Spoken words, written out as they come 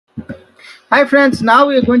Hi friends, now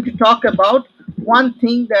we are going to talk about one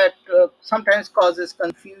thing that sometimes causes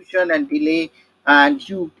confusion and delay, and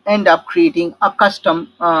you end up creating a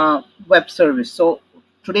custom web service. So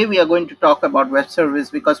today we are going to talk about web service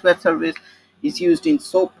because web service is used in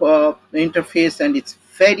SOAP interface, and it's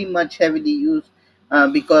very much heavily used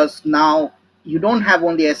because now you don't have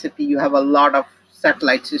only SAP, you have a lot of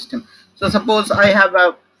satellite system. So suppose I have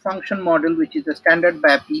a function model which is a standard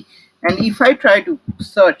BAPI, and if I try to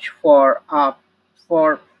search for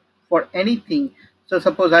for anything, so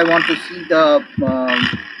suppose I want to see the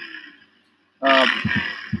uh,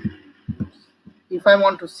 if I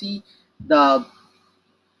want to see the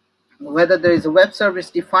whether there is a web service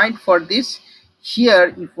defined for this,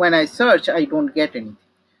 here if when I search I don't get anything,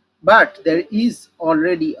 but there is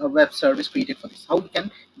already a web service created for this. How we can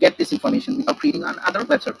get this information without creating another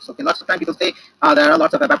web service? Okay, lots of time people say there are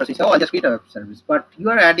lots of web services. Oh, I'll just create a web service, but you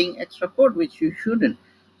are adding extra code which you shouldn't.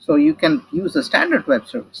 So you can use a standard web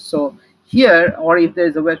service. So here, or if there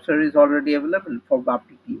is a web service already available for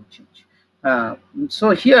BAPI change. So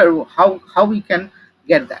here, how we can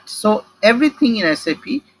get that? So everything in SAP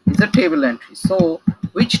is a table entry. So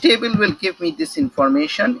which table will give me this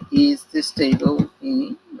information is this table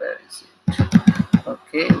in, where is it?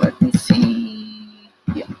 Okay, let me see.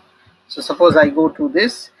 Yeah. So suppose I go to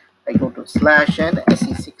this, I go to /n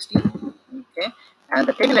se16. Okay, and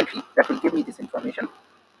the table entry that will give me this information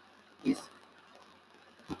is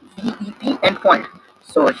VEP endpoint.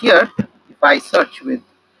 So here, if I search with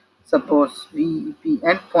suppose VEP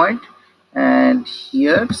endpoint, and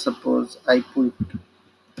here suppose I put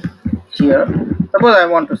here, suppose I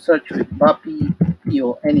want to search with BAPI,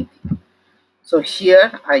 PO, anything. So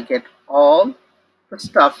here I get all the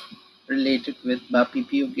stuff related with BAPI,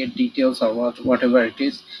 PO, get details or whatever it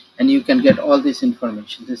is, and you can get all this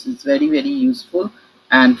information. This is very useful,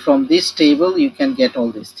 and from this table you can get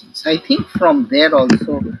all these things. I think from there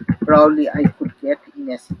also probably I could get in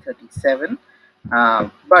SE37,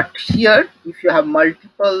 but here if you have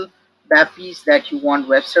multiple BAPIs that you want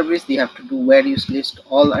web service, they have to do various list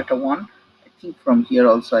all at a one. I think from here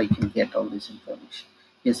also I can get all this information.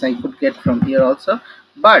 Yes, I could get from here also,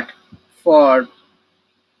 but for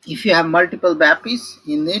if you have multiple BAPIs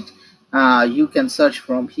in it, you can search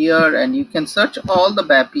from here, and you can search all the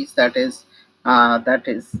BAPIs that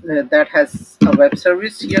has a web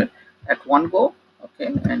service here at one go.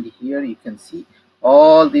 Okay, and here you can see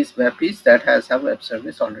all these BAPIs that has a web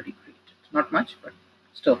service already created. Not much, but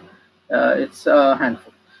still, it's a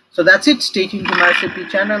handful. So that's it. Stay tuned to my SAP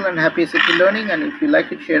channel, and happy SAP learning. And if you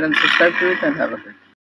like it, share and subscribe to it, and have a great day.